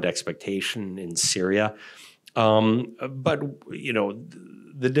 beyond expectation in Syria. But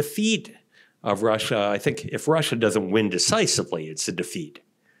the defeat of Russia, I think, if Russia doesn't win decisively, it's a defeat,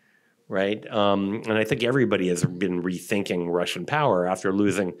 right? And I think everybody has been rethinking Russian power after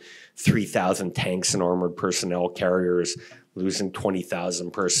losing 3,000 tanks and armored personnel carriers, losing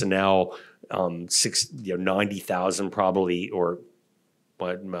 20,000 personnel, 90,000 probably, or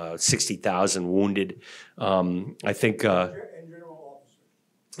 60,000 wounded. I think, 7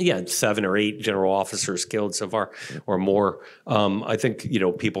 or 8 general officers killed so far, or more. I think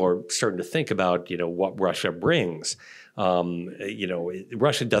people are starting to think about what Russia brings.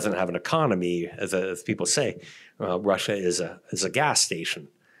 Russia doesn't have an economy, as people say. Russia is a gas station,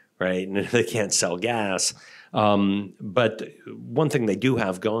 right? And they can't sell gas. But one thing they do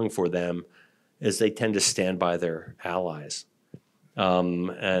have going for them is they tend to stand by their allies.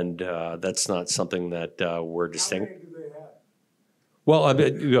 And that's not something that we're distinct. How many do they have?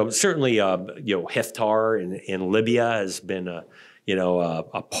 Well, certainly, Hiftar in Libya has been a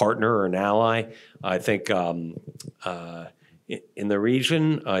partner or an ally. I think in the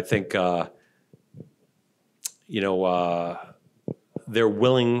region, I think they're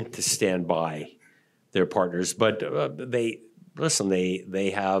willing to stand by their partners, but they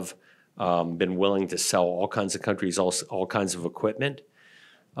have been willing to sell all kinds of countries, all kinds of equipment,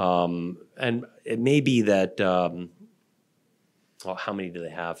 and it may be that. How many do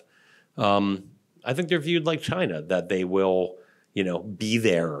they have? I think they're viewed like China, that they will, be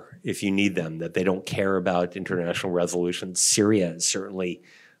there if you need them, that they don't care about international resolutions. Syria is certainly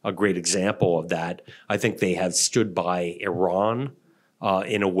a great example of that. I think they have stood by Iran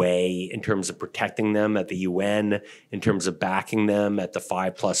in a way in terms of protecting them at the UN, in terms of backing them at the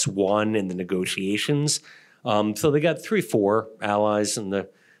 5+1 in the negotiations. So they got 3-4 allies in the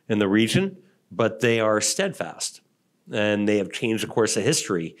region, but they are steadfast. And they have changed the course of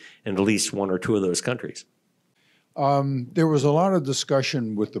history in at least 1 or 2 of those countries. There was a lot of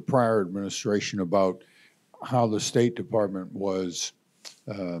discussion with the prior administration about how the State Department was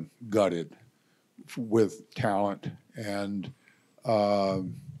gutted with talent. And my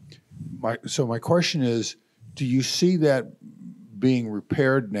question is, do you see that being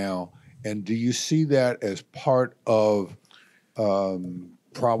repaired now? And do you see that as part of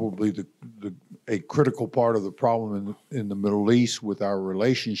probably a critical part of the problem in the Middle East with our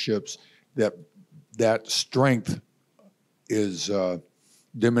relationships, that strength is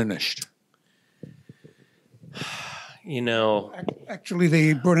diminished? Actually,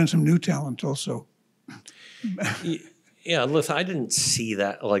 they brought in some new talent also. Yeah, listen, I didn't see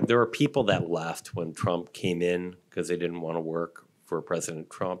that. Like, there were people that left when Trump came in because they didn't want to work for President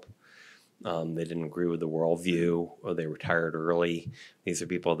Trump. They didn't agree with the worldview, or they retired early. These are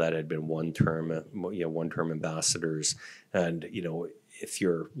people that had been one-term ambassadors. And, if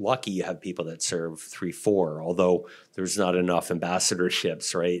you're lucky, you have people that serve 3-4, although there's not enough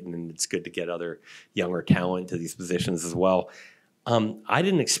ambassadorships, right? And it's good to get other younger talent to these positions as well. I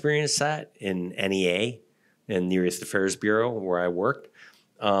didn't experience that in NEA, in Near East Affairs Bureau, where I worked.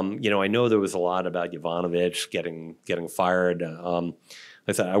 I know there was a lot about Yovanovitch getting fired.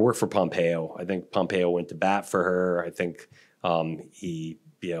 I said, I work for Pompeo. I think Pompeo went to bat for her. I think he,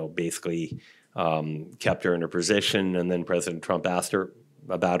 basically kept her in her position, and then President Trump asked her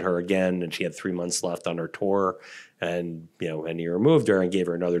about her again, and she had 3 months left on her tour, and he removed her and gave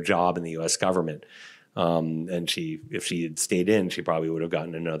her another job in the U.S. government. And if she had stayed in, she probably would have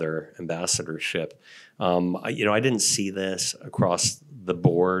gotten another ambassadorship. I didn't see this across the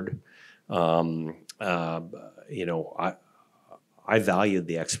board. I valued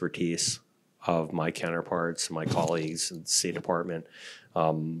the expertise of my counterparts, my colleagues in the State Department.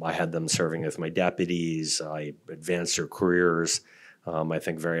 I had them serving as my deputies. I advanced their careers. I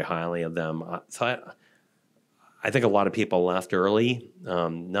think very highly of them. So I think a lot of people left early,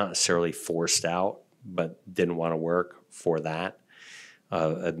 not necessarily forced out, but didn't want to work for that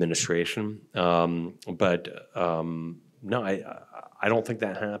administration. No, I don't think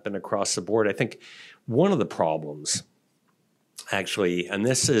that happened across the board. I think one of the problems, actually, and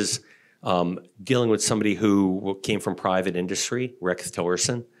this is dealing with somebody who came from private industry, Rex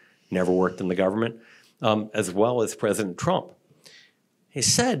Tillerson, never worked in the government, as well as President Trump. He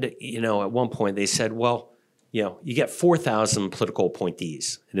said, at one point, they said, well, you get 4,000 political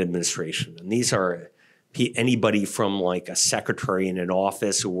appointees in administration. And these are anybody from like a secretary in an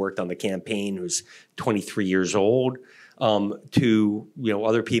office who worked on the campaign who's 23 years old to,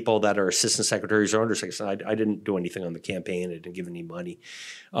 other people that are assistant secretaries or undersecretaries. I didn't do anything on the campaign. I didn't give any money.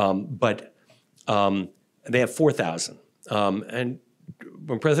 But they have 4,000. And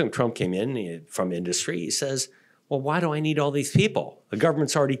when President Trump came in from industry, he says, well, why do I need all these people? The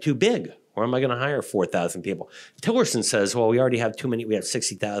government's already too big. Where am I going to hire 4,000 people? Tillerson says, well, we already have too many. We have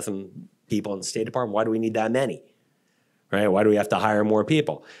 60,000 people in the State Department. Why do we need that many? Right? Why do we have to hire more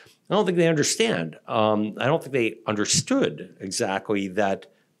people? I don't think they understand. I don't think they understood exactly that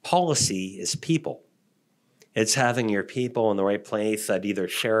policy is people. It's having your people in the right place that either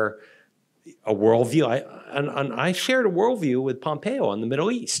share a worldview. I shared a worldview with Pompeo on the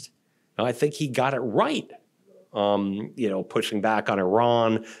Middle East. I think he got it right. Pushing back on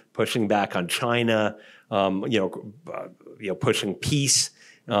Iran, pushing back on China, pushing peace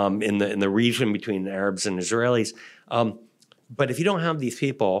in the region between Arabs and Israelis. But if you don't have these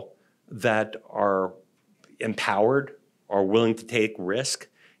people that are empowered or willing to take risk,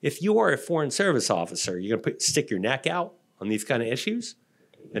 if you are a foreign service officer, you're going to stick your neck out on these kind of issues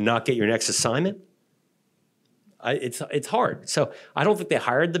and not get your next assignment. It's hard. So I don't think they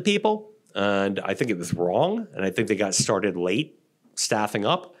hired the people. And I think it was wrong, and I think they got started late staffing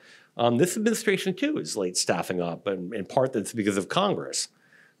up. This administration, too, is late staffing up, and in part that's because of Congress,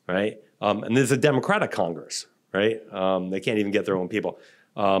 right? And there's a Democratic Congress, right? They can't even get their own people.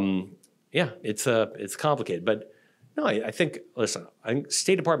 It's complicated. But no, I think, listen, I think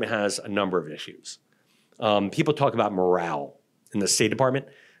State Department has a number of issues. People talk about morale in the State Department.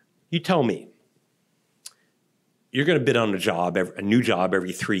 You tell me, you're going to bid on a new job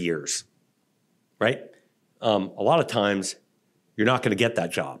every 3 years. Right? A lot of times, you're not going to get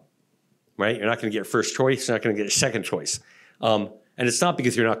that job, right? You're not going to get your first choice. You're not going to get your second choice. And it's not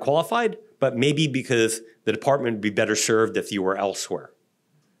because you're not qualified, but maybe because the department would be better served if you were elsewhere,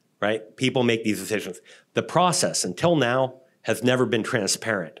 right? People make these decisions. The process, until now, has never been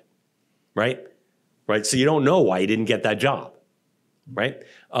transparent, right? Right? So you don't know why you didn't get that job, right?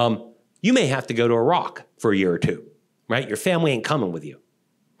 You may have to go to Iraq for a year or two, right? Your family ain't coming with you,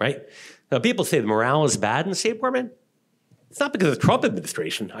 right? Now, people say the morale is bad in the State Department. It's not because of the Trump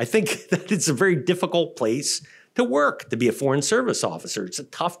administration. I think that it's a very difficult place to work, to be a foreign service officer. It's a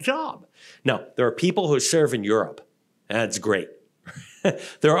tough job. Now, there are people who serve in Europe. That's great.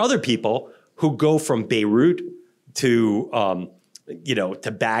 There are other people who go from Beirut to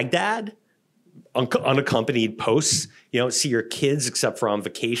Baghdad, unaccompanied posts. You don't see your kids except for on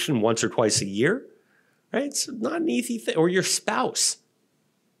vacation once or twice a year. Right? It's not an easy thing. Or your spouse.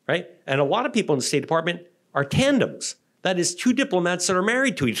 Right? And a lot of people in the State Department are tandems. That is, two diplomats that are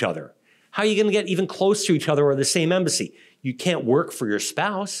married to each other. How are you going to get even close to each other or the same embassy? You can't work for your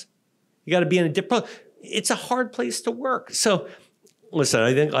spouse. You got to be in a different. It's a hard place to work. So, listen,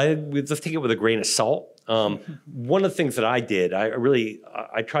 I think let's take it with a grain of salt. One of the things that I did,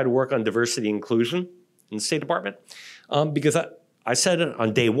 I try to work on diversity and inclusion in the State Department because I said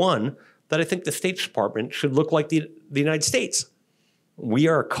on day one that I think the State Department should look like the United States. We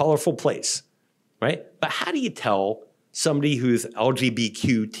are a colorful place, right? But how do you tell somebody who's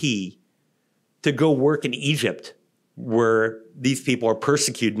LGBTQT to go work in Egypt where these people are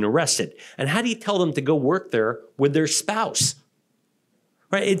persecuted and arrested? And how do you tell them to go work there with their spouse?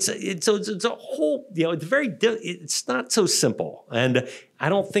 Right? It's a whole, it's very, it's not so simple. And I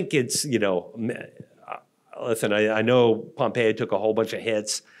don't think it's, listen, I know Pompeo took a whole bunch of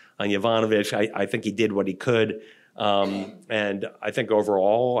hits on Yovanovitch. I think he did what he could. And I think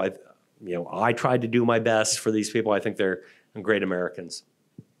overall, I tried to do my best for these people. I think they're great Americans.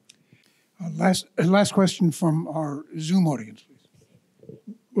 Last question from our Zoom audience, please.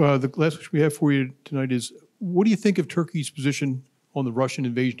 The last question we have for you tonight is, what do you think of Turkey's position on the Russian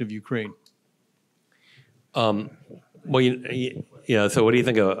invasion of Ukraine? Well, so what do you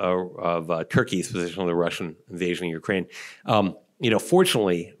think of Turkey's position on the Russian invasion of Ukraine?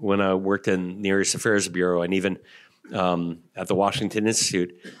 Fortunately, when I worked in the Near East Affairs Bureau and even at the Washington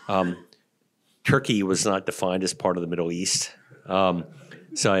Institute, Turkey was not defined as part of the Middle East.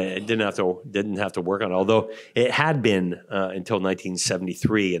 So I didn't have to work on it, although it had been until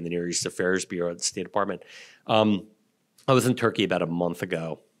 1973 in the Near East Affairs Bureau at the State Department. I was in Turkey about a month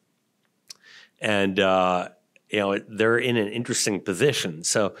ago, and they're in an interesting position.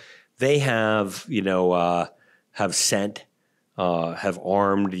 So they have have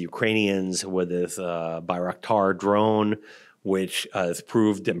armed Ukrainians with this Bayraktar drone, which has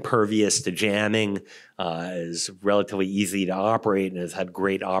proved impervious to jamming, is relatively easy to operate, and has had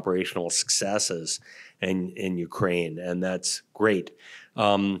great operational successes in Ukraine, and that's great.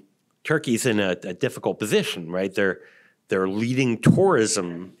 Turkey's in a difficult position, right? Their leading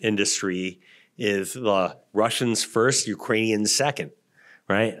tourism industry is the Russians first, Ukrainians second,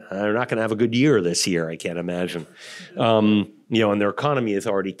 right? They're not going to have a good year this year, I can't imagine. And their economy is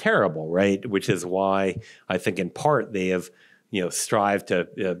already terrible, right? Which is why I think in part they have strive to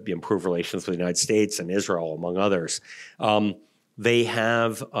improve relations with the United States and Israel, among others. They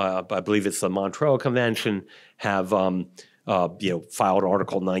have, I believe it's the Montreux Convention, have filed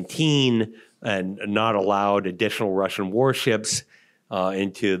Article 19 and not allowed additional Russian warships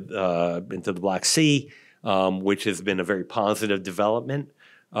into the Black Sea, which has been a very positive development.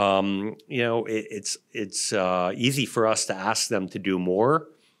 It's easy for us to ask them to do more.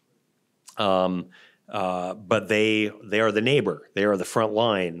 But they are the neighbor. They are the front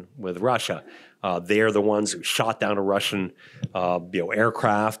line with Russia. They are the ones who shot down a Russian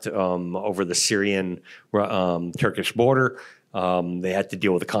aircraft over the Syrian-Turkish border. They had to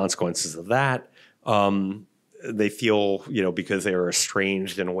deal with the consequences of that. They feel, because they are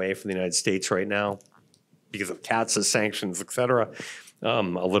estranged in a way from the United States right now, because of CAATSA sanctions, et cetera, a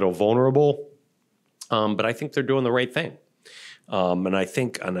little vulnerable. But I think they're doing the right thing. And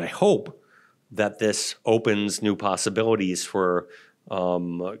I hope that this opens new possibilities for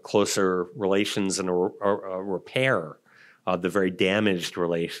closer relations and a repair of the very damaged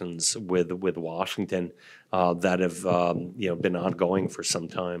relations with Washington that have been ongoing for some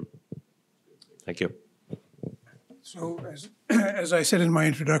time. Thank you. So, as I said in my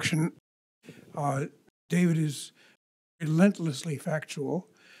introduction, David is relentlessly factual,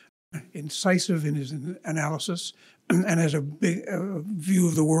 incisive in his analysis, and has a big view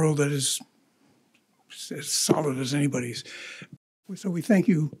of the world that is as solid as anybody's. So we thank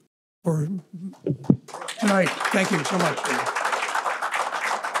you for tonight. Thank you so much, David.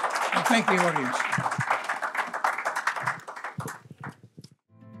 And thank the audience.